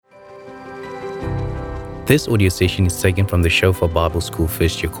This audio session is taken from the Shofar Bible School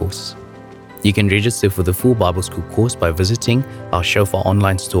first year course. You can register for the full Bible School course by visiting our Shofar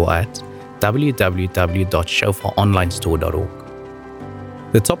online store at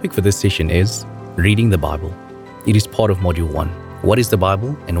www.shofaronlinestore.org. The topic for this session is Reading the Bible. It is part of Module 1. What is the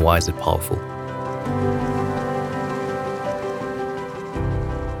Bible and why is it powerful?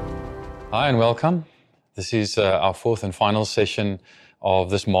 Hi and welcome. This is our fourth and final session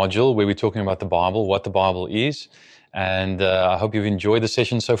of this module where we're talking about the Bible, what the Bible is. And I hope you've enjoyed the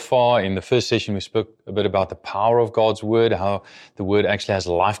session so far. In the first session, we spoke a bit about the power of God's Word, how the Word actually has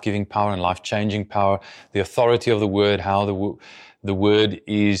life-giving power and life-changing power, the authority of the Word, how the Word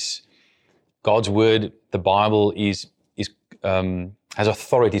is God's Word. The Bible has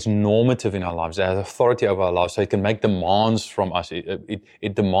authority, it's normative in our lives, it has authority over our lives, so it can make demands from us.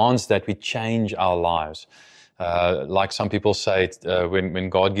 It demands that we change our lives. Like some people say, when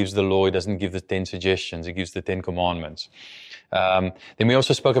God gives the law, He doesn't give the 10 suggestions, He gives the 10 commandments. Then we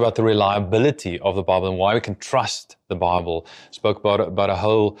also spoke about the reliability of the Bible and why we can trust the Bible. Spoke about a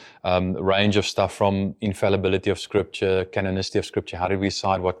whole range of stuff, from infallibility of Scripture, canonicity of Scripture, how do we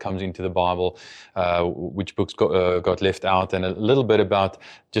decide what comes into the Bible, which books got left out, and a little bit about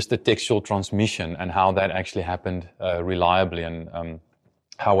just the textual transmission and how that actually happened reliably, and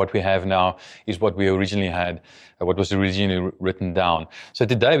how what we have now is what we originally had, what was originally written down. So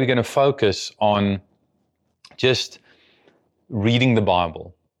today we're going to focus on just reading the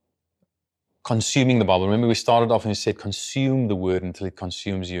Bible, consuming the Bible. Remember, we started off and we said, consume the Word until it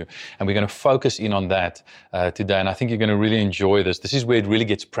consumes you. And we're going to focus in on that today. And I think you're going to really enjoy this. This is where it really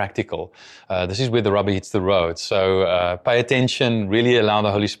gets practical. This is where the rubber hits the road. So pay attention, really allow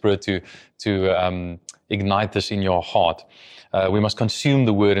the Holy Spirit to ignite this in your heart. We must consume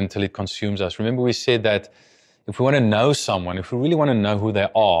the Word until it consumes us. Remember, we said that if we want to know someone, if we really want to know who they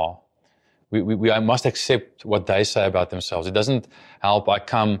are, we must accept what they say about themselves. It doesn't help I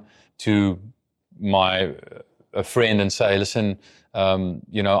come to a friend and say, listen,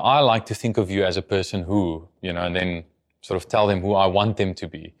 I like to think of you as a person who, and then sort of tell them who I want them to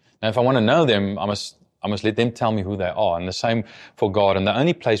be. Now, if I want to know them, I must let them tell me who they are. And the same for God. And the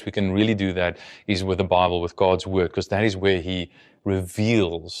only place we can really do that is with the Bible, with God's Word, because that is where He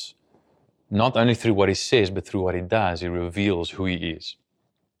reveals, not only through what He says, but through what He does. He reveals who He is.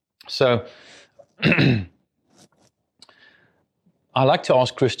 So, I like to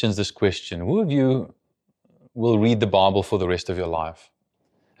ask Christians this question: who of you will read the Bible for the rest of your life?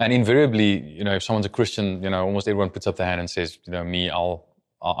 And invariably, if someone's a Christian, almost everyone puts up their hand and says, me,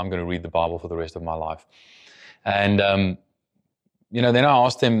 I'm going to read the Bible for the rest of my life. And, then I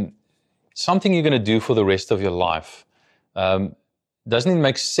ask them, something you're going to do for the rest of your life, doesn't it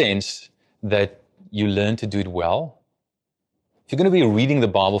make sense that you learn to do it well? If you're going to be reading the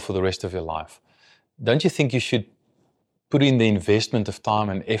Bible for the rest of your life, don't you think you should put in the investment of time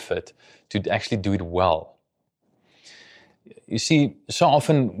and effort to actually do it well? You see, so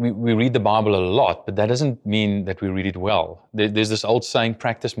often we read the Bible a lot, but that doesn't mean that we read it well. There's this old saying,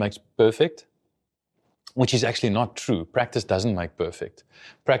 practice makes perfect, which is actually not true. Practice doesn't make perfect.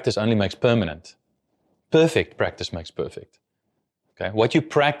 Practice only makes permanent. Perfect practice makes perfect. Okay? What you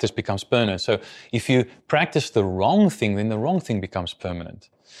practice becomes permanent. So if you practice the wrong thing, then the wrong thing becomes permanent.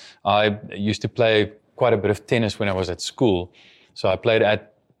 I used to play quite a bit of tennis when I was at school. So I played at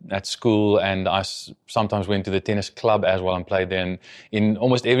school, and I sometimes went to the tennis club as well and played there. And in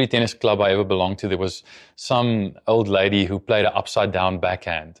almost every tennis club I ever belonged to, there was some old lady who played an upside-down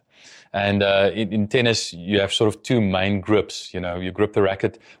backhand. And in tennis, you have sort of two main grips. You grip the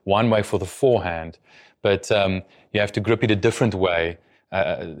racket one way for the forehand, but you have to grip it a different way,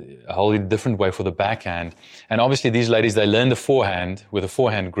 hold it a different way for the backhand. And obviously these ladies, they learned the forehand with a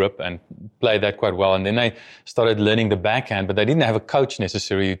forehand grip and played that quite well. And then they started learning the backhand, but they didn't have a coach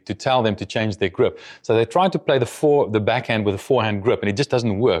necessarily to tell them to change their grip. So they tried to play the backhand with a forehand grip, and it just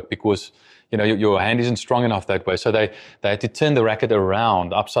doesn't work because your hand isn't strong enough that way. So they had to turn the racket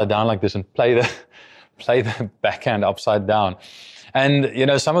around upside down like this and play the backhand upside down. And,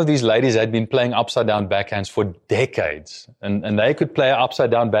 some of these ladies had been playing upside-down backhands for decades. And they could play an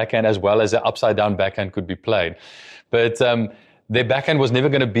upside-down backhand as well as an upside-down backhand could be played. But their backhand was never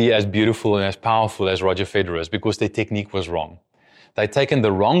going to be as beautiful and as powerful as Roger Federer's because their technique was wrong. They'd taken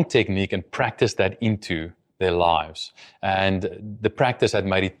the wrong technique and practiced that into their lives. And the practice had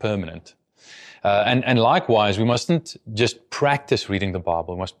made it permanent. And likewise, we mustn't just practice reading the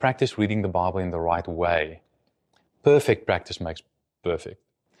Bible. We must practice reading the Bible in the right way. Perfect practice makes perfect.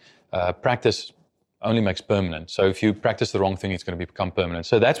 Practice only makes permanent. So if you practice the wrong thing, it's going to become permanent.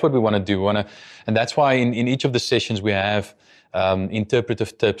 So that's what we want to do. And that's why in each of the sessions we have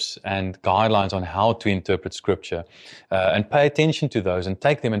interpretive tips and guidelines on how to interpret Scripture, and pay attention to those and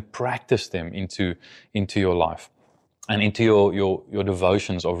take them and practice them into your life and into your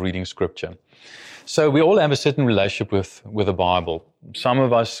devotions of reading Scripture. So we all have a certain relationship with the Bible. Some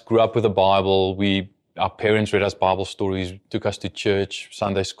of us grew up with the Bible. Our parents read us Bible stories, took us to church,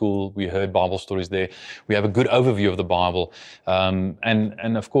 Sunday school. We heard Bible stories there. We have a good overview of the Bible.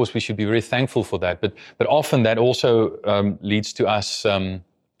 And of course, we should be very thankful for that. But often that also leads to us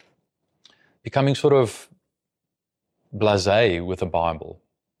becoming sort of blasé with the Bible,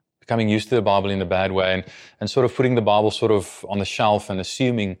 becoming used to the Bible in a bad way, and sort of putting the Bible sort of on the shelf and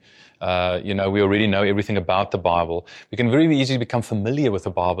assuming we already know everything about the Bible. We can very easily become familiar with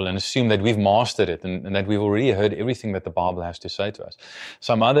the Bible and assume that we've mastered it and that we've already heard everything that the Bible has to say to us.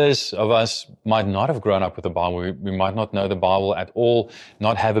 Some others of us might not have grown up with the Bible. We might not know the Bible at all,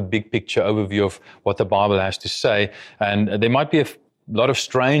 not have a big picture overview of what the Bible has to say. And there might be a lot of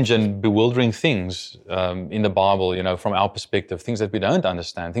strange and bewildering things in the Bible, from our perspective, things that we don't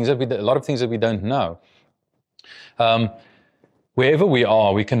understand, a lot of things that we don't know. Wherever we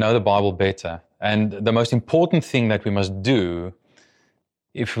are, we can know the Bible better. And the most important thing that we must do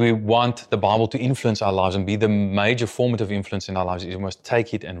if we want the Bible to influence our lives and be the major formative influence in our lives is we must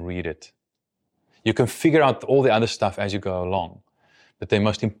take it and read it. You can figure out all the other stuff as you go along. But the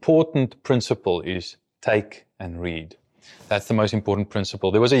most important principle is take and read. That's the most important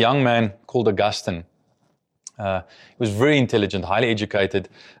principle. There was a young man called Augustine. He was very intelligent, highly educated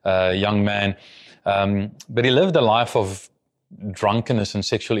young man. But he lived a life of drunkenness and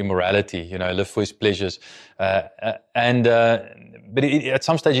sexual immorality, lived for his pleasures. But at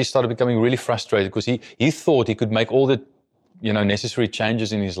some stage he started becoming really frustrated because he thought he could make all the necessary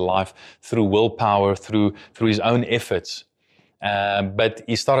changes in his life through willpower, through his own efforts. But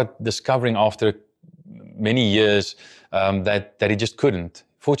he started discovering after many years that he just couldn't.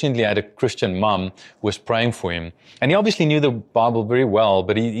 Fortunately, I had a Christian mom who was praying for him. And he obviously knew the Bible very well,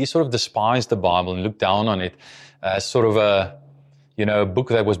 but he sort of despised the Bible and looked down on it as sort of a book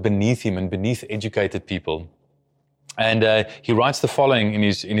that was beneath him and beneath educated people. And he writes the following in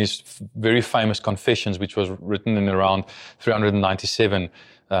his very famous Confessions, which was written in around 397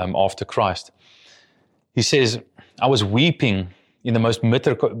 after Christ. He says, I was weeping in the most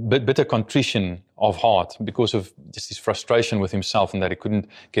bitter contrition of heart because of just his frustration with himself and that he couldn't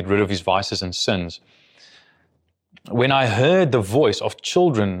get rid of his vices and sins. When I heard the voice of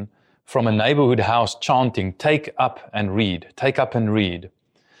children from a neighborhood house chanting, take up and read, take up and read.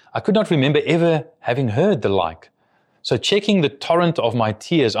 I could not remember ever having heard the like. So checking the torrent of my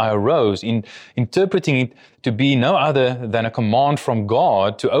tears, I arose, interpreting it to be no other than a command from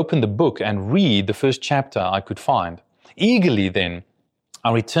God to open the book and read the first chapter I could find. Eagerly then,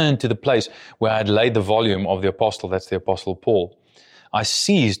 I returned to the place where I had laid the volume of the apostle, that's the Apostle Paul. I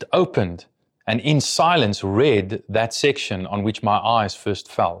seized, opened, and in silence read that section on which my eyes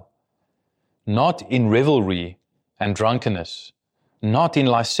first fell. Not in revelry and drunkenness, not in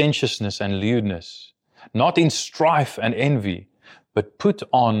licentiousness and lewdness, not in strife and envy, but put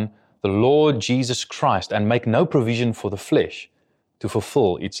on the Lord Jesus Christ and make no provision for the flesh to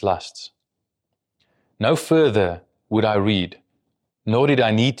fulfill its lusts. No further would I read, nor did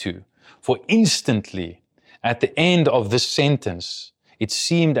I need to, for instantly at the end of this sentence, it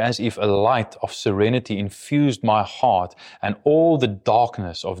seemed as if a light of serenity infused my heart and all the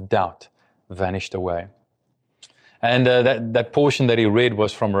darkness of doubt vanished away. And that portion that he read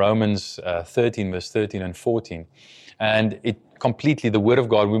was from Romans 13, verse 13 and 14. And it completely, the Word of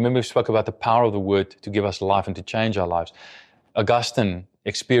God, remember we spoke about the power of the Word to give us life and to change our lives. Augustine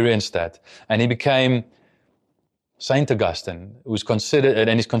experienced that. And he became Saint Augustine, who's considered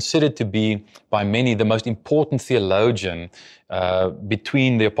and is considered to be by many the most important theologian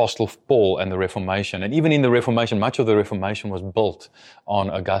between the Apostle Paul and the Reformation. And even in the Reformation, much of the Reformation was built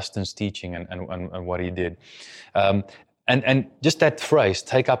on Augustine's teaching and what he did. And just that phrase,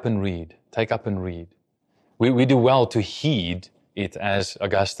 take up and read, take up and read. We do well to heed it as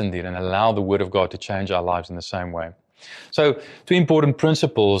Augustine did and allow the Word of God to change our lives in the same way. So, two important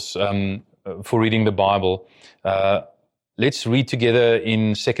principles for reading the Bible. Let's read together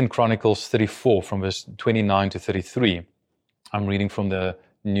in 2 Chronicles 34 from verse 29 to 33. I'm reading from the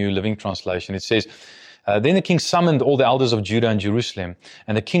New Living Translation. It says, Then the king summoned all the elders of Judah and Jerusalem,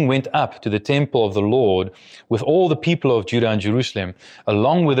 and the king went up to the temple of the Lord with all the people of Judah and Jerusalem,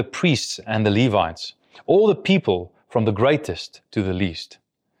 along with the priests and the Levites, all the people from the greatest to the least.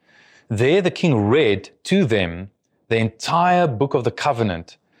 There the king read to them the entire book of the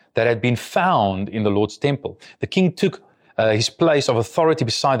covenant that had been found in the Lord's temple. The king took his place of authority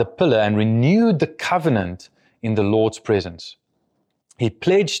beside the pillar and renewed the covenant in the Lord's presence. He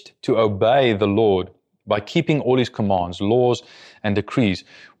pledged to obey the Lord by keeping all his commands, laws, and decrees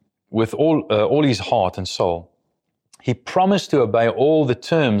with all his heart and soul. He promised to obey all the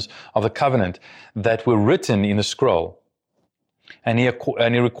terms of the covenant that were written in the scroll. And he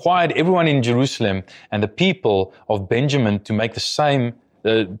required everyone in Jerusalem and the people of Benjamin to make a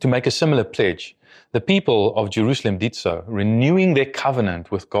similar pledge. The people of Jerusalem did so, renewing their covenant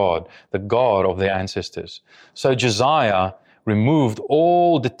with God, the God of their ancestors. So Josiah removed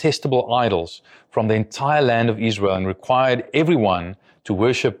all detestable idols from the entire land of Israel and required everyone to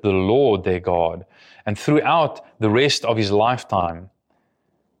worship the Lord their God. And throughout the rest of his lifetime,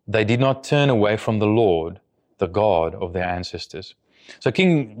 they did not turn away from the Lord, the God of their ancestors. So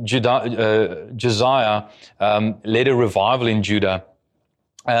King Josiah led a revival in Judah.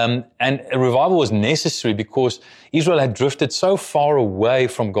 And a revival was necessary because Israel had drifted so far away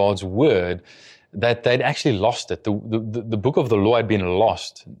from God's word that they'd actually lost it. The book of the law had been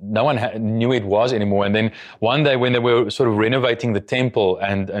lost. No one knew it was anymore. And then one day when they were sort of renovating the temple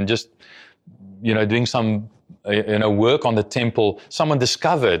and just, doing some, work on the temple, someone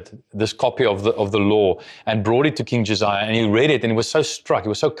discovered this copy of the law and brought it to King Josiah, and he read it, and he was so struck, he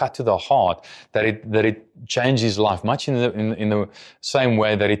was so cut to the heart that it changed his life, much in the same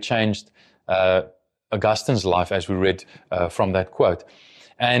way that it changed Augustine's life, as we read from that quote.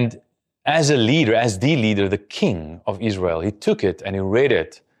 And as the leader, the king of Israel, he took it and he read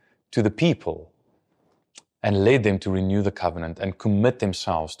it to the people and led them to renew the covenant and commit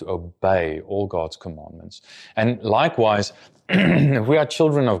themselves to obey all God's commandments. And likewise, if we are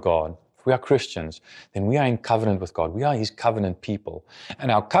children of God, if we are Christians, then we are in covenant with God. We are his covenant people.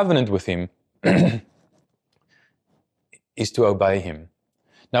 And our covenant with him is to obey him.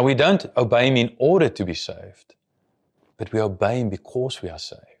 Now, we don't obey him in order to be saved, but we obey him because we are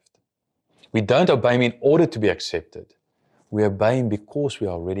saved. We don't obey him in order to be accepted. We obey him because we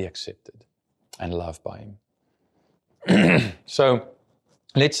are already accepted and loved by him. So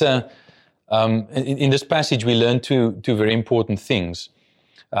let's, in this passage, we learn two very important things.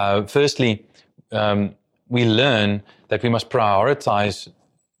 Firstly, we learn that we must prioritize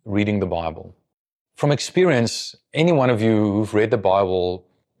reading the Bible. From experience, any one of you who've read the Bible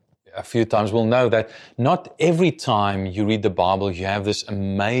a few times will know that not every time you read the Bible, you have this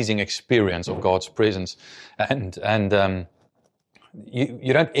amazing experience of God's presence. And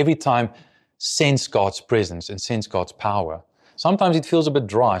you don't every time sense God's presence and sense God's power. Sometimes it feels a bit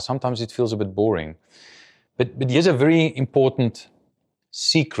dry. Sometimes it feels a bit boring. But here's a very important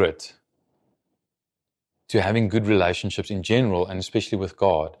secret to having good relationships in general, and especially with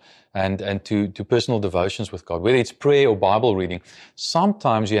God, and to personal devotions with God, whether it's prayer or Bible reading.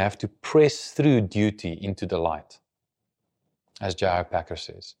 Sometimes you have to press through duty into delight, as J.I. Packer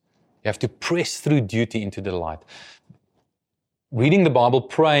says. You have to press through duty into delight. Reading the Bible,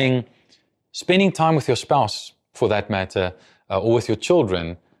 praying, spending time with your spouse, for that matter, or with your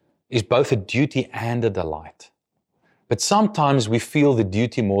children, is both a duty and a delight. But sometimes we feel the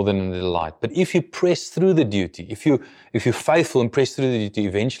duty more than the delight. But if you press through the duty, if you're faithful and press through the duty,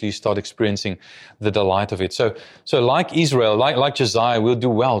 eventually you start experiencing the delight of it. So like Israel, like Josiah, we'll do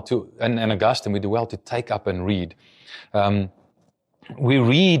well to, and Augustine, we do well to take up and read. We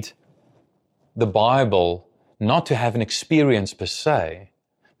read the Bible not to have an experience per se,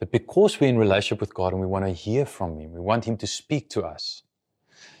 but because we're in relationship with God and we want to hear from him. We want him to speak to us.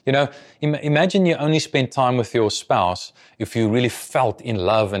 Imagine you only spend time with your spouse if you really felt in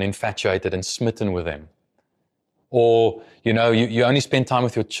love and infatuated and smitten with them. Or, you only spend time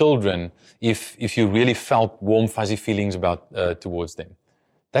with your children if you really felt warm, fuzzy feelings towards them.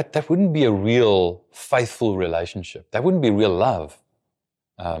 That wouldn't be a real faithful relationship. That wouldn't be real love,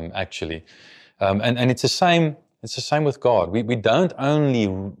 actually. And it's the same with God. We don't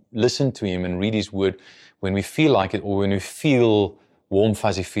only listen to him and read his word when we feel like it or when we feel warm,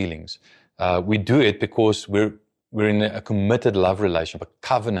 fuzzy feelings. We do it because we're in a committed love relationship, a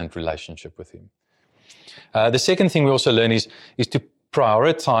covenant relationship with him. The second thing we also learn is to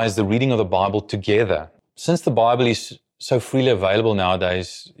prioritize the reading of the Bible together. Since the Bible is so freely available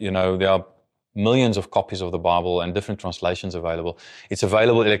nowadays, there are millions of copies of the Bible and different translations available. It's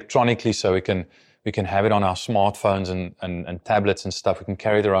available electronically, so we can have it on our smartphones and tablets and stuff. We can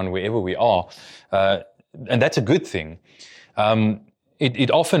carry it around wherever we are. And that's a good thing.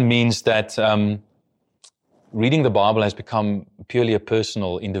 It often means that reading the Bible has become purely a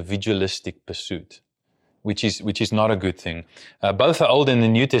personal, individualistic pursuit, which is not a good thing. Both the Old and the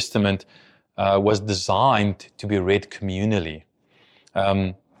New Testament was designed to be read communally.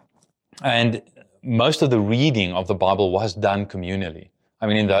 And most of the reading of the Bible was done communally. I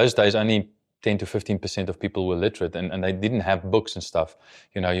mean, in those days, only 10 to 15% of people were literate, and they didn't have books and stuff.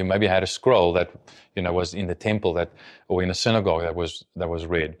 You maybe had a scroll that, was in the temple or in a synagogue that was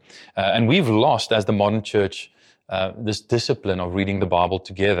read. And we've lost, as the modern church, this discipline of reading the Bible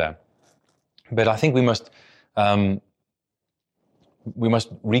together. But I think we must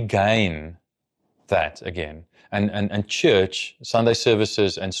regain that again. And church, Sunday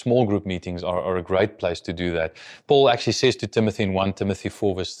services and small group meetings are a great place to do that. Paul actually says to Timothy in 1 Timothy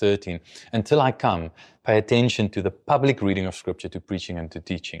 4 verse 13, until I come, pay attention to the public reading of Scripture, to preaching and to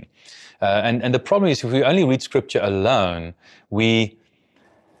teaching. And the problem is, if we only read Scripture alone, we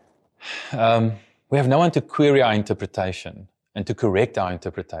have no one to query our interpretation and to correct our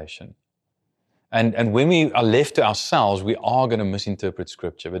interpretation. And when we are left to ourselves, we are going to misinterpret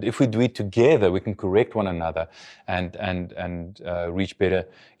Scripture. But if we do it together, we can correct one another and reach better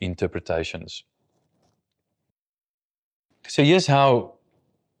interpretations. So here's how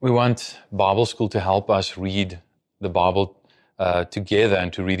we want Bible School to help us read the Bible together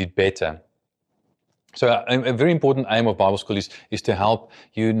and to read it better. So a very important aim of Bible School is to help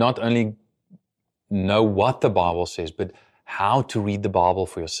you not only know what the Bible says, but how to read the Bible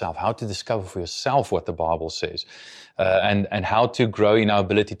for yourself, how to discover for yourself what the Bible says, and how to grow in our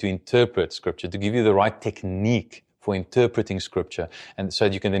ability to interpret Scripture, to give you the right technique for interpreting Scripture, and so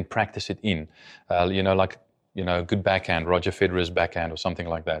that you can then practice it in, good backhand, Roger Federer's backhand or something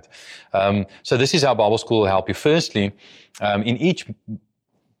like that. So this is how Bible School will help you. Firstly, in each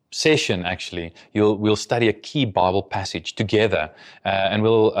session, actually, we'll study a key Bible passage together, and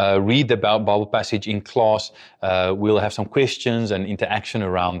we'll read the Bible passage in class. We'll have some questions and interaction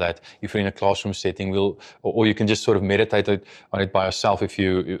around that. If you're in a classroom setting, or you can just sort of meditate on it by yourself if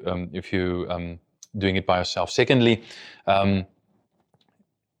you doing it by yourself. Secondly,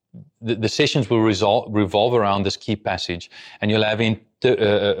 the sessions will revolve around this key passage, and you'll have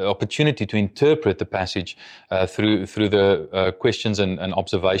opportunity to interpret the passage through the questions and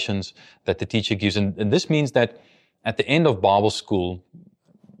observations that the teacher gives. And this means that at the end of Bible School,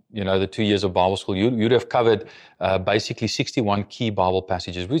 the 2 years of Bible School, you'd have covered basically 61 key Bible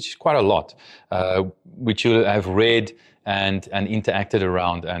passages, which is quite a lot, which you'll have read and interacted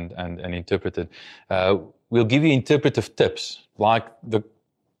around and interpreted. We'll give you interpretive tips, like the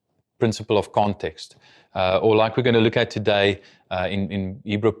principle of context, or like we're going to look at today in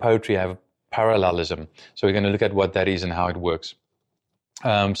Hebrew poetry, I have parallelism. So we're going to look at what that is and how it works.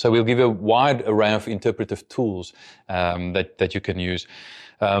 So we'll give you a wide array of interpretive tools that you can use.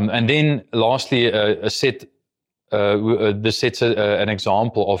 And then lastly, this sets an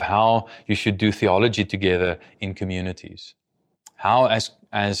example of how you should do theology together in communities. How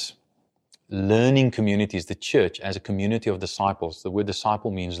as learning communities, the church as a community of disciples, the word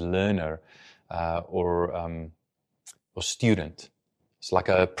disciple means learner or student. It's like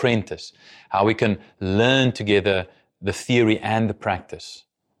an apprentice. How we can learn together the theory and the practice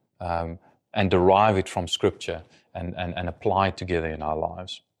and derive it from Scripture and apply it together in our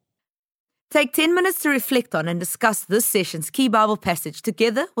lives. Take 10 minutes to reflect on and discuss this session's key Bible passage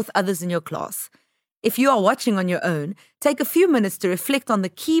together with others in your class. If you are watching on your own, take a few minutes to reflect on the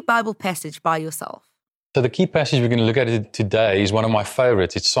key Bible passage by yourself. So the key passage we're going to look at today is one of my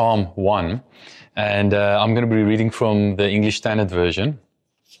favorites. It's Psalm 1. And I'm going to be reading from the English Standard Version.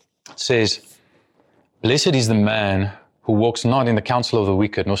 It says, "Blessed is the man who walks not in the counsel of the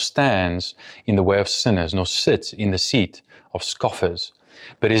wicked, nor stands in the way of sinners, nor sits in the seat of scoffers.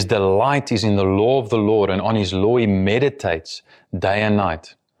 But his delight is in the law of the Lord, and on his law he meditates day and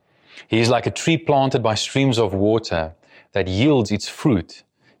night. He is like a tree planted by streams of water that yields its fruit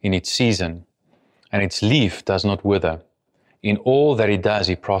in its season, and its leaf does not wither. In all that he does,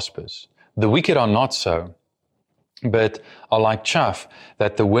 he prospers. The wicked are not so, but are like chaff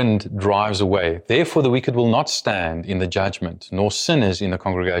that the wind drives away. Therefore the wicked will not stand in the judgment, nor sinners in the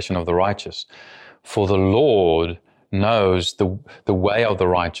congregation of the righteous. For the Lord knows the way of the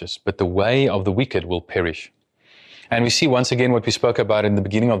righteous, but the way of the wicked will perish." And we see once again what we spoke about in the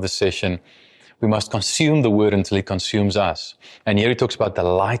beginning of the session. We must consume the word until it consumes us. And here he talks about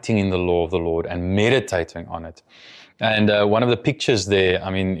delighting in the law of the Lord and meditating on it. And one of the pictures there,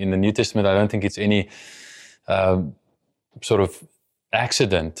 in the New Testament, I don't think it's any sort of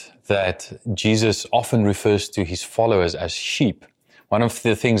accident that Jesus often refers to his followers as sheep. One of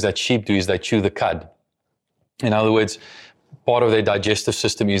the things that sheep do is they chew the cud. In other words, part of their digestive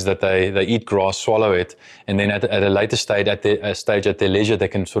system is that they eat grass, swallow it, and then at a later stage, at their leisure, they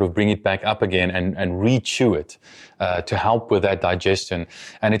can sort of bring it back up again and re-chew it to help with that digestion.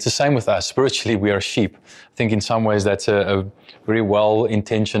 And it's the same with us. Spiritually, we are sheep. I think in some ways that's a very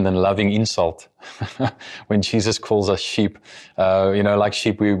well-intentioned and loving insult when Jesus calls us sheep. Like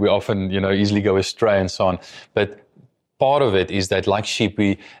sheep, we often, easily go astray and so on. But part of it is that, like sheep,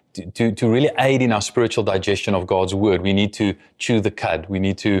 to really aid in our spiritual digestion of God's word, we need to chew the cud. We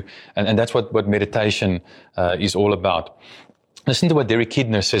need to, and that's what meditation is all about. Listen to what Derek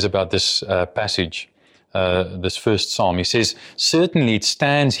Kidner says about this passage, this first psalm. He says, "Certainly it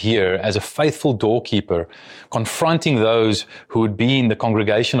stands here as a faithful doorkeeper, confronting those who would be in the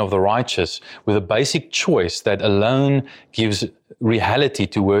congregation of the righteous with a basic choice that alone gives reality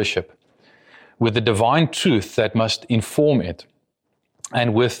to worship, with the divine truth that must inform it,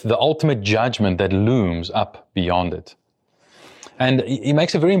 and with the ultimate judgment that looms up beyond it." And he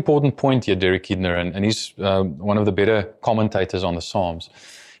makes a very important point here, Derek Kidner, and he's one of the better commentators on the Psalms.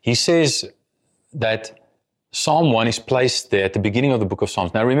 He says that Psalm 1 is placed there at the beginning of the book of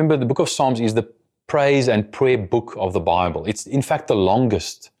Psalms. Now remember, the book of Psalms is the praise and prayer book of the Bible. It's in fact the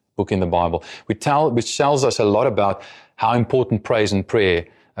longest book in the Bible, which tells us a lot about how important praise and prayer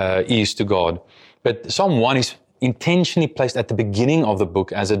is to God. But Psalm 1 is intentionally placed at the beginning of the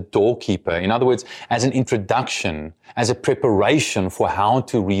book as a doorkeeper. In other words, as an introduction, as a preparation for how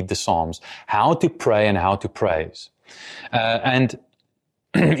to read the Psalms, how to pray and how to praise. And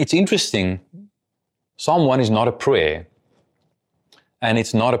it's interesting, Psalm 1 is not a prayer, and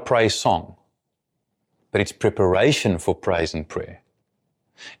it's not a praise song, but it's preparation for praise and prayer.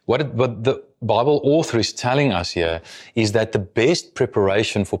 What the Bible author is telling us here is that the best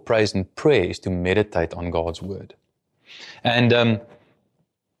preparation for praise and prayer is to meditate on God's word. And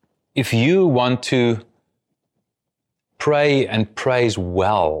if you want to pray and praise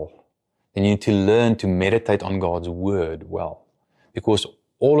well, then you need to learn to meditate on God's word well, because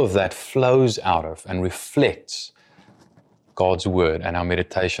all of that flows out of and reflects God's word and our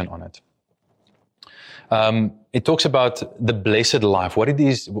meditation on it. It talks about the blessed life. What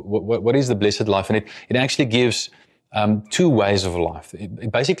is the blessed life? And it actually gives two ways of life.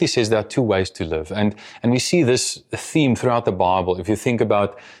 It basically says there are two ways to live. And we see this theme throughout the Bible. If you think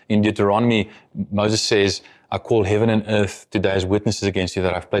about in Deuteronomy, Moses says, "I call heaven and earth today as witnesses against you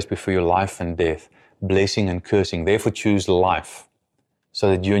that I've placed before you life and death, blessing and cursing. Therefore choose life, so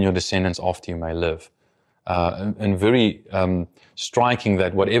that you and your descendants after you may live." And very striking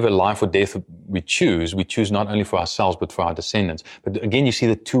that whatever life or death we choose not only for ourselves, but for our descendants. But again, you see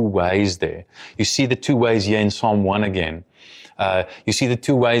the two ways there. You see the two ways here in Psalm 1 again. You see the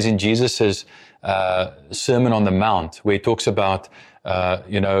two ways in Jesus' Sermon on the Mount, where he talks about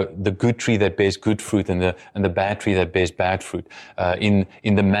the good tree that bears good fruit and the bad tree that bears bad fruit. In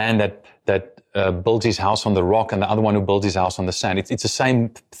the man that builds his house on the rock and the other one who builds his house on the sand. It's the same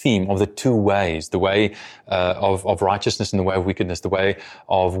theme of the two ways, the way of righteousness and the way of wickedness, the way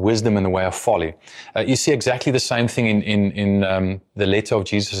of wisdom and the way of folly. You see exactly the same thing in the letter of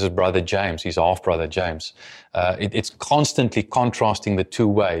Jesus' brother James, his half-brother James. It's constantly contrasting the two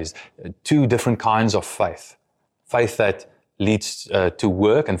ways, two different kinds of faith. Faith that leads to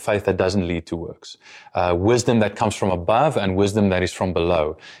work and faith that doesn't lead to works. Wisdom that comes from above and wisdom that is from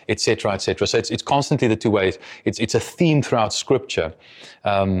below, etc., etc. So it's constantly the two ways. It's a theme throughout Scripture.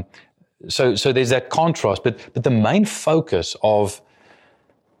 So there's that contrast. But the main focus of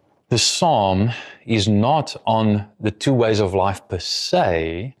the Psalm is not on the two ways of life per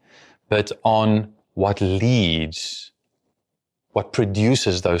se, but on what leads, what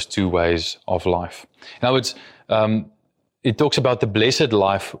produces those two ways of life. In other words, it talks about the blessed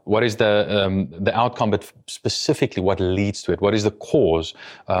life. What is the outcome, but specifically what leads to it? What is the cause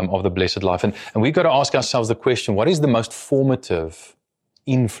of the blessed life? And we've got to ask ourselves the question, what is the most formative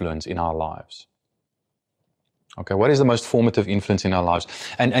influence in our lives? Okay, what is the most formative influence in our lives?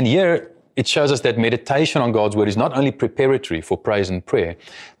 And here it shows us that meditation on God's word is not only preparatory for praise and prayer,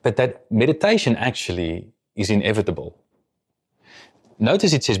 but that meditation actually is inevitable.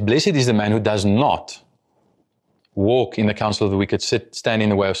 Notice it says, "Blessed is the man who does not walk in the counsel of the wicked, stand in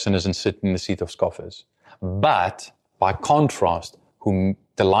the way of sinners, and sit in the seat of scoffers. But, by contrast, who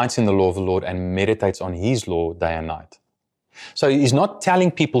delights in the law of the Lord and meditates on his law day and night." So he's not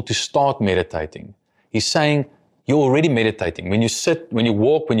telling people to start meditating. He's saying, you're already meditating. When you sit, when you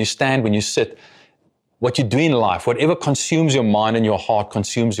walk, when you stand, when you sit, what you do in life, whatever consumes your mind and your heart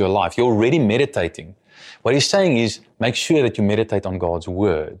consumes your life, you're already meditating. What he's saying is, make sure that you meditate on God's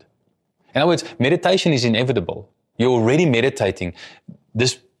word. In other words, meditation is inevitable. You're already meditating.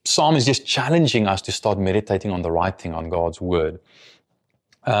 This psalm is just challenging us to start meditating on the right thing, on God's word.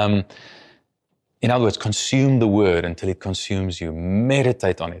 In other words, consume the word until it consumes you.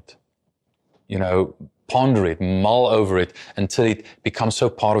 Meditate on it. Ponder it, mull over it until it becomes so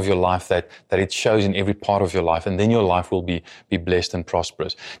part of your life that it shows in every part of your life, and then your life will be blessed and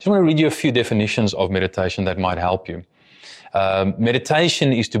prosperous. Just want to read you a few definitions of meditation that might help you.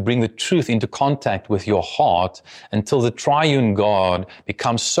 Meditation is to bring the truth into contact with your heart until the triune God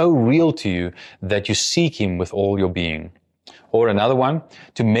becomes so real to you that you seek Him with all your being. Or another one,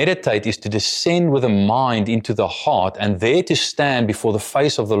 to meditate is to descend with the mind into the heart and there to stand before the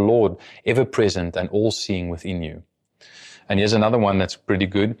face of the Lord, ever present and all-seeing within you. And here's another one that's pretty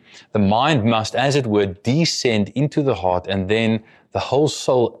good. The mind must, as it were, descend into the heart, and then the whole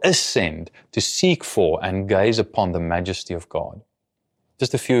soul ascend to seek for and gaze upon the majesty of God.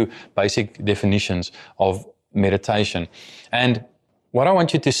 Just a few basic definitions of meditation. And what I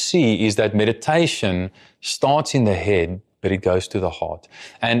want you to see is that meditation starts in the head, but it goes to the heart.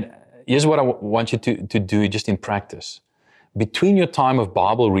 And here's what I want you to do just in practice. Between your time of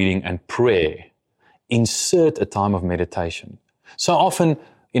Bible reading and prayer, insert a time of meditation. So often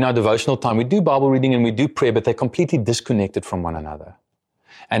in our devotional time, we do Bible reading and we do prayer, but they're completely disconnected from one another.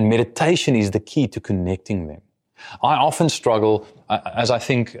 And meditation is the key to connecting them. I often struggle, as I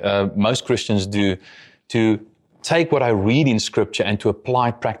think most Christians do, to take what I read in Scripture and to apply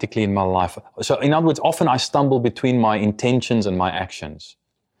it practically in my life. So in other words, often I stumble between my intentions and my actions.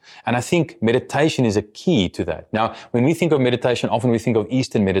 And I think meditation is a key to that. Now, when we think of meditation, often we think of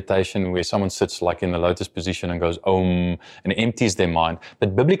Eastern meditation where someone sits like in the lotus position and goes Om and empties their mind.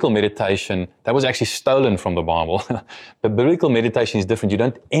 But biblical meditation, that was actually stolen from the Bible. But biblical meditation is different. You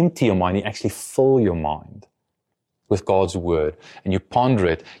don't empty your mind, you actually fill your mind with God's word. And you ponder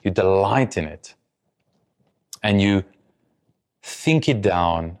it, you delight in it. And you think it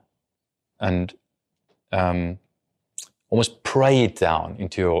down and almost pray it down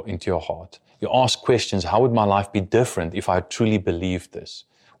into your heart. You ask questions. How would my life be different if I truly believed this,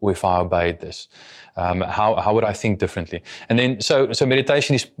 or if I obeyed this? How would I think differently? And then, so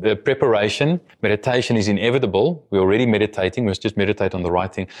meditation is preparation. Meditation is inevitable. We're already meditating. Let's just meditate on the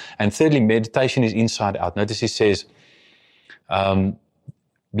right thing. And thirdly, meditation is inside out. Notice he says,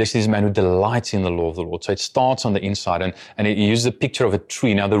 blessed is the man who delights in the law of the Lord. So it starts on the inside, and he uses a picture of a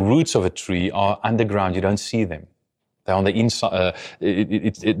tree. Now, the roots of a tree are underground. You don't see them. They're on the inside.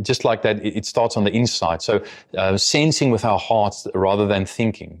 Just like that, it starts on the inside. So sensing with our hearts rather than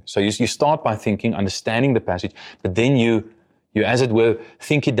thinking. So you start by thinking, understanding the passage, but then you, as it were,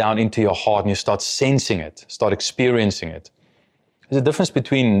 think it down into your heart and you start sensing it, start experiencing it. There's a difference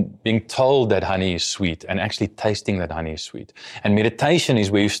between being told that honey is sweet and actually tasting that honey is sweet. And meditation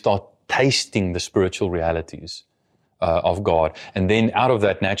is where you start tasting the spiritual realities of God. And then out of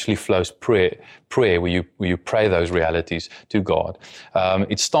that naturally flows prayer where you pray those realities to God.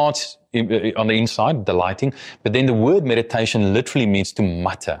 It starts on the inside, delighting, but then the word meditation literally means to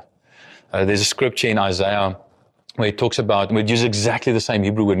mutter. There's a scripture in Isaiah where it talks about, it uses exactly the same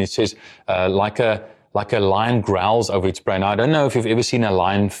Hebrew word, and it says, like a lion growls over its prey. Now, I don't know if you've ever seen a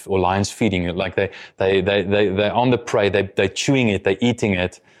lion or lions feeding it. Like they're on the prey, they're chewing it, they're eating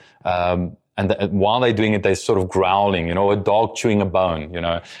it. And while they're doing it, they're sort of growling, a dog chewing a bone,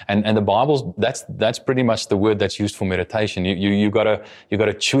 And the Bible's, that's pretty much the word that's used for meditation. You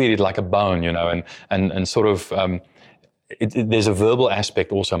gotta chew it like a bone, and sort of, there's a verbal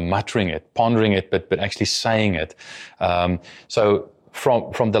aspect also, muttering it, pondering it, but actually saying it. So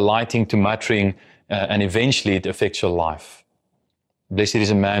from delighting to muttering, and eventually it affects your life. Blessed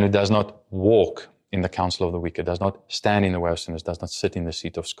is a man who does not walk in the counsel of the wicked, does not stand in the way of sinners, does not sit in the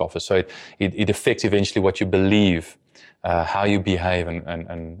seat of scoffers. So it affects eventually what you believe, how you behave,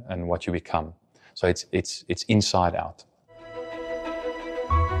 and what you become. So it's inside out.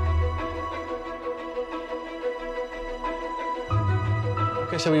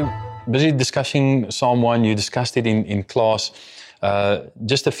 Okay, so we're busy discussing Psalm 1. You discussed it in class.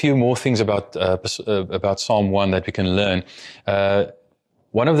 Just a few more things about Psalm 1 that we can learn.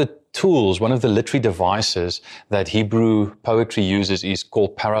 One of the tools, one of the literary devices that Hebrew poetry uses is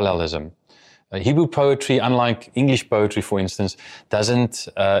called parallelism. Hebrew poetry, unlike English poetry, for instance, doesn't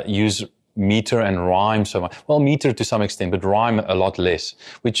use meter and rhyme so much. Well, meter to some extent, but rhyme a lot less,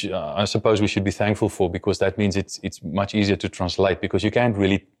 which I suppose we should be thankful for, because that means it's much easier to translate, because you can't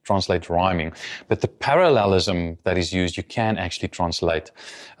really translate rhyming. But the parallelism that is used, you can actually translate.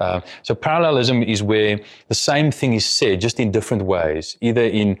 So parallelism is where the same thing is said, just in different ways, either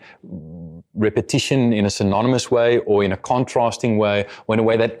in repetition in a synonymous way or in a contrasting way, or in a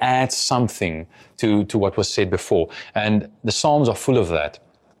way that adds something to what was said before. And the Psalms are full of that.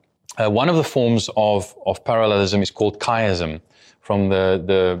 One of the forms of parallelism is called chiasm, from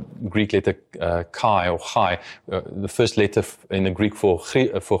the Greek letter chi or chai, the first letter in the Greek for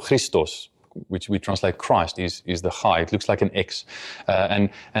Christos, which we translate Christ, is the chi. It looks like an X, and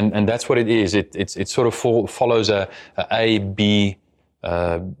that's what it is. It sort of follows a B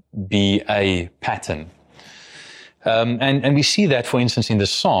A pattern. And we see that, for instance, in the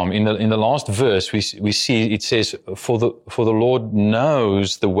Psalm. In the last verse, we see it says, "For the Lord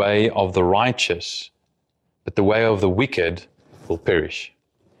knows the way of the righteous, but the way of the wicked will perish."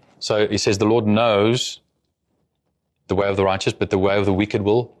 So it says, "The Lord knows the way of the righteous, but the way of the wicked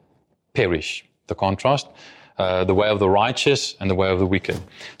will perish." The contrast, the way of the righteous and the way of the wicked.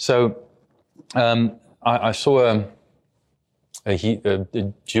 So I saw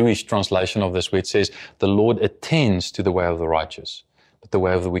a Jewish translation of this where it says, "The Lord attends to the way of the righteous, but the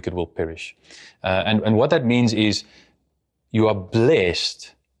way of the wicked will perish." And what that means is you are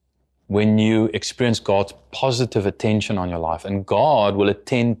blessed when you experience God's positive attention on your life. And God will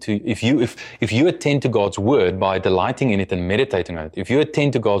attend to, if you attend to God's word by delighting in it and meditating on it, if you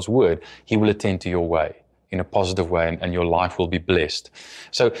attend to God's word, He will attend to your way in a positive way, and your life will be blessed.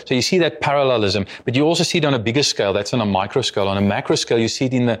 So you see that parallelism, but you also see it on a bigger scale. That's on a micro scale. On a macro scale, you see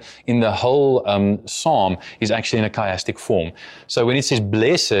it in the whole psalm is actually in a chiastic form. So when it says,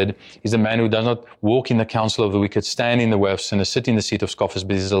 "Blessed is the man who does not walk in the counsel of the wicked, stand in the way of sinners, sit in the seat of scoffers,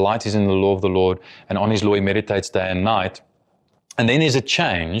 but his delight is in the law of the Lord, and on his law he meditates day and night." And then there's a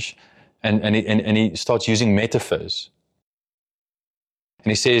change, and he starts using metaphors.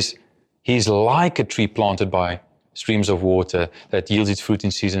 And he says, "He's like a tree planted by streams of water that yields its fruit in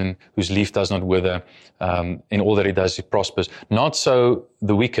season, whose leaf does not wither. In all that he does, he prospers. Not so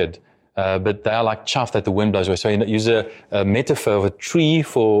the wicked, but they are like chaff that the wind blows away." So he uses a metaphor of a tree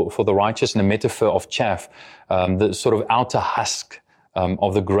for the righteous, and a metaphor of chaff, the sort of outer husk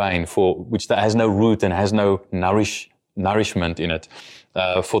of the grain, for which there has no root and has no nourishment in it,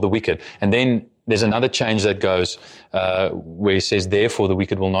 for the wicked. And then there's another change that goes where he says, "Therefore the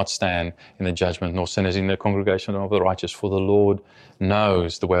wicked will not stand in the judgment, nor sinners in the congregation of the righteous. For the Lord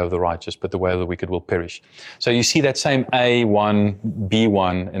knows the way of the righteous, but the way of the wicked will perish." So you see that same A1,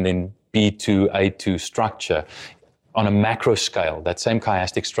 B1, and then B2, A2 structure on a macro scale, that same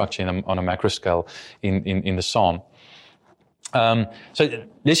chiastic structure on a macro scale in the psalm. So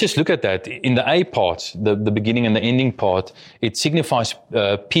let's just look at that. In the A part, the beginning and the ending part, it signifies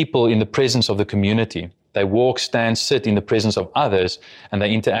people in the presence of the community. They walk, stand, sit in the presence of others, and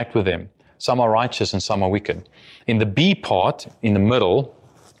they interact with them. Some are righteous and some are wicked. In the B part, in the middle,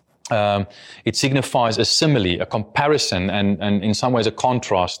 it signifies a simile, a comparison, and in some ways a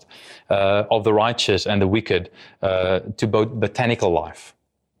contrast of the righteous and the wicked to both botanical life,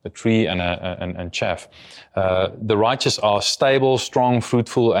 the tree and chaff. The righteous are stable, strong,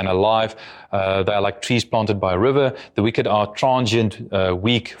 fruitful, and alive. They are like trees planted by a river. The wicked are transient,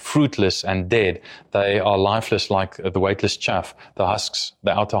 weak, fruitless, and dead. They are lifeless like the weightless chaff, the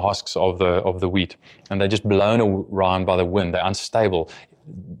outer husks of the wheat. And they're just blown around by the wind. They're unstable.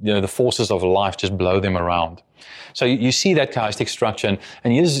 The forces of life just blow them around. So you see that chiastic structure,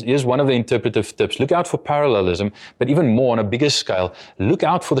 and here's one of the interpretive tips. Look out for parallelism, but even more on a bigger scale, look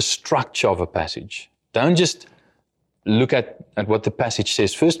out for the structure of a passage. Don't just look at what the passage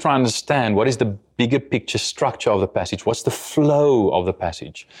says. First try and understand what is the bigger picture structure of the passage. What's the flow of the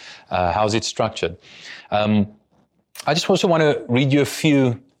passage? How is it structured? I just also want to read you a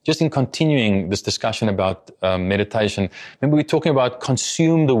few, just in continuing this discussion about meditation. Remember, we're talking about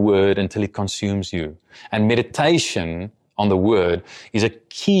consume the word until it consumes you. And meditation on the word is a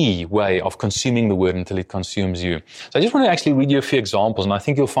key way of consuming the word until it consumes you. So I just want to actually read you a few examples, and I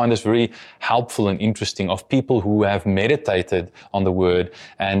think you'll find this very helpful and interesting, of people who have meditated on the word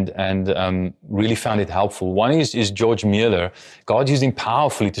and really found it helpful. One is George Mueller. God used him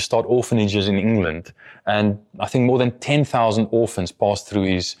powerfully to start orphanages in England, and I think more than 10,000 orphans passed through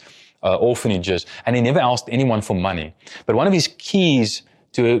his orphanages, and he never asked anyone for money. But one of his keys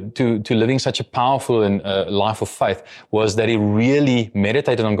to living such a powerful and life of faith was that he really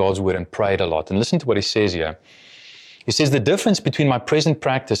meditated on God's word and prayed a lot. And listen to what he says here. He says, "The difference between my present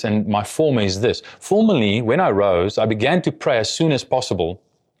practice and my former is this. Formerly, when I rose, I began to pray as soon as possible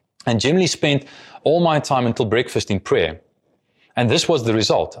and generally spent all my time until breakfast in prayer. And this was the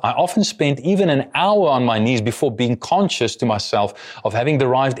result. I often spent even an hour on my knees before being conscious to myself of having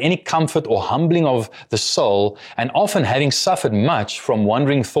derived any comfort or humbling of the soul, and often having suffered much from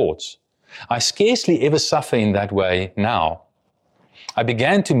wandering thoughts. I scarcely ever suffer in that way now. I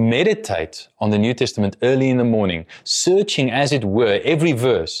began to meditate on the New Testament early in the morning, searching, as it were, every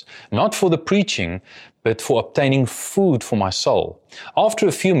verse, not for the preaching, but for obtaining food for my soul. After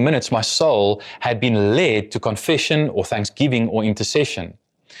a few minutes, my soul had been led to confession or thanksgiving or intercession.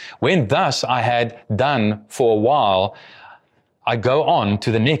 When thus I had done for a while, I go on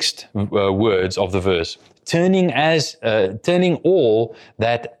to the next words of the verse, turning all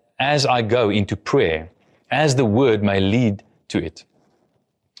that as I go into prayer, as the word may lead to it.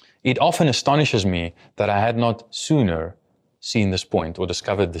 It often astonishes me that I had not sooner seen this point or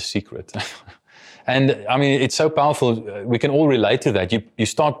discovered the secret. And I mean, it's so powerful. We can all relate to that. You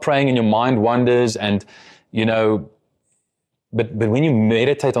start praying and your mind wanders, and but when you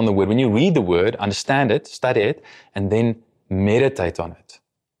meditate on the word, when you read the word, understand it, study it, and then meditate on it,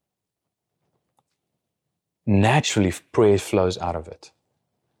 naturally prayer flows out of it.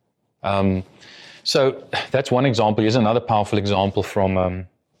 So that's one example. Here's another powerful example from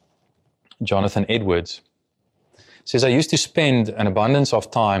Jonathan Edwards. It says, I used to spend an abundance of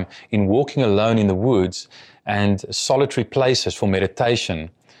time in walking alone in the woods and solitary places for meditation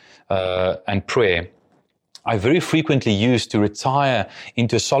and prayer. I very frequently used to retire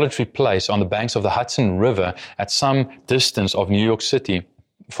into a solitary place on the banks of the Hudson River at some distance of New York City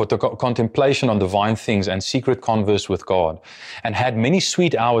for the contemplation on divine things and secret converse with God, and had many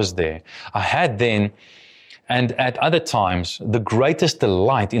sweet hours there. I had then, and at other times, the greatest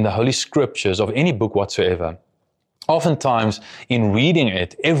delight in the Holy Scriptures of any book whatsoever. Oftentimes, in reading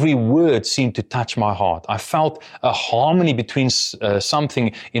it, every word seemed to touch my heart. I felt a harmony between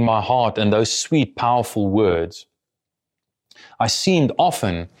something in my heart and those sweet, powerful words. I seemed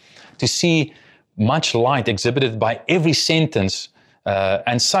often to see much light exhibited by every sentence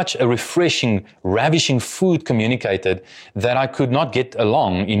and such a refreshing, ravishing food communicated that I could not get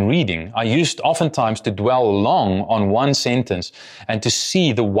along in reading. I used oftentimes to dwell long on one sentence and to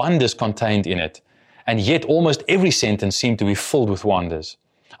see the wonders contained in it. And yet almost every sentence seemed to be filled with wonders.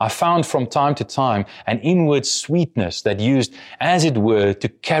 I found from time to time an inward sweetness that used, as it were, to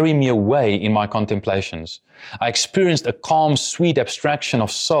carry me away in my contemplations. I experienced a calm, sweet abstraction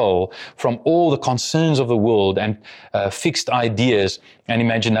of soul from all the concerns of the world and fixed ideas and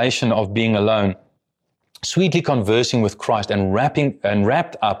imagination of being alone, sweetly conversing with Christ and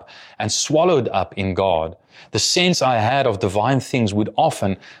wrapped up and swallowed up in God. The sense I had of divine things would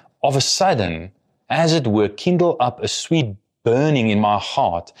often, of a sudden, as it were, kindle up a sweet burning in my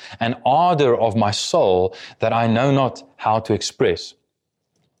heart, an ardor of my soul that I know not how to express.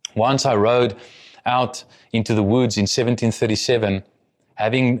 Once I rode out into the woods in 1737,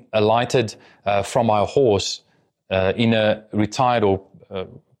 having alighted from my horse in a retired or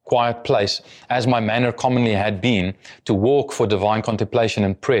quiet place, as my manner commonly had been, to walk for divine contemplation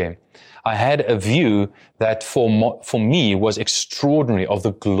and prayer. I had a view that for me was extraordinary of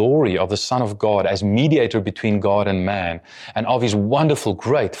the glory of the Son of God as mediator between God and man, and of his wonderful,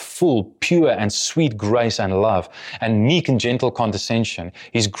 great, full, pure and sweet grace and love, and meek and gentle condescension.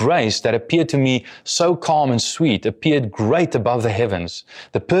 His grace that appeared to me so calm and sweet appeared great above the heavens.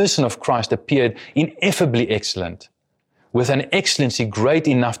 The person of Christ appeared ineffably excellent, with an excellency great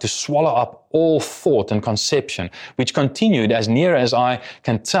enough to swallow up all thought and conception, which continued, as near as I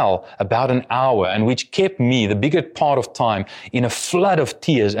can tell, about an hour, and which kept me the bigger part of time in a flood of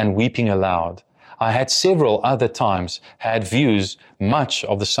tears and weeping aloud. I had several other times had views much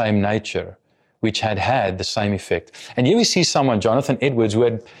of the same nature, which had the same effect. And here we see someone, Jonathan Edwards, who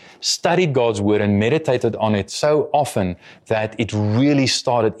had studied God's word and meditated on it so often that it really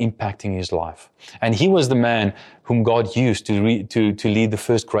started impacting his life. And he was the man whom God used to lead the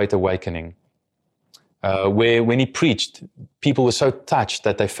first Great Awakening, where when he preached, people were so touched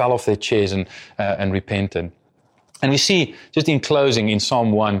that they fell off their chairs and repented. And we see, just in closing, in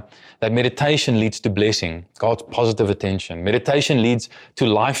Psalm 1, that meditation leads to blessing, God's positive attention. Meditation leads to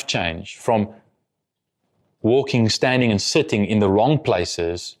life change from walking, standing, and sitting in the wrong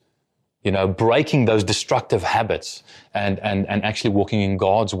places, breaking those destructive habits and actually walking in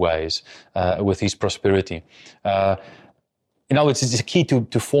God's ways with his prosperity. In other words, it's a key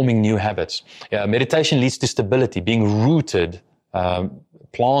to forming new habits. Meditation leads to stability, being rooted,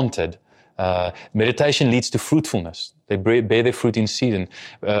 planted. Meditation leads to fruitfulness. They bear their fruit in season.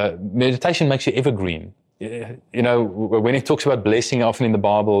 Meditation makes you evergreen. When it talks about blessing, often in the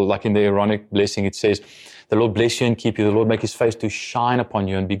Bible, like in the Aaronic blessing, it says, the Lord bless you and keep you. The Lord make his face to shine upon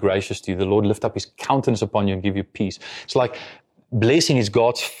you and be gracious to you. The Lord lift up his countenance upon you and give you peace. It's like blessing is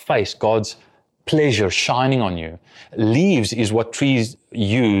God's face, God's pleasure shining on you. Leaves is what trees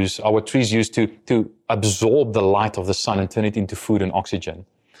use to absorb the light of the sun and turn it into food and oxygen.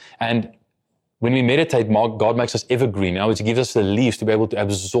 And When we meditate, God makes us evergreen. In other words, He gives us the leaves to be able to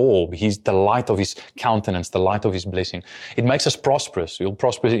absorb the light of His countenance, the light of His blessing. It makes us prosperous. You'll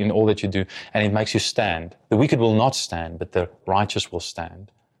prosper in all that you do, and it makes you stand. The wicked will not stand, but the righteous will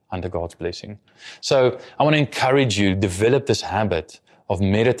stand under God's blessing. So I want to encourage you, develop this habit of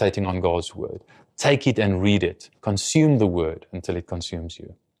meditating on God's Word. Take it and read it. Consume the Word until it consumes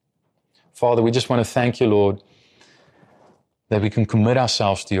you. Father, we just want to thank you, Lord, that we can commit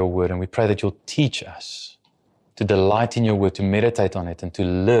ourselves to your Word, and we pray that you'll teach us to delight in your Word, to meditate on it, and to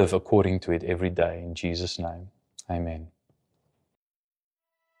live according to it every day. In Jesus' name, amen.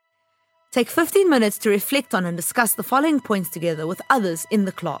 Take 15 minutes to reflect on and discuss the following points together with others in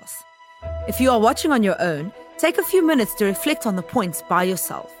the class. If you are watching on your own, take a few minutes to reflect on the points by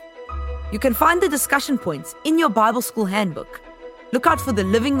yourself. You can find the discussion points in your Bible School Handbook. Look out for the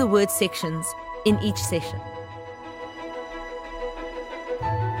Living the Word sections in each session.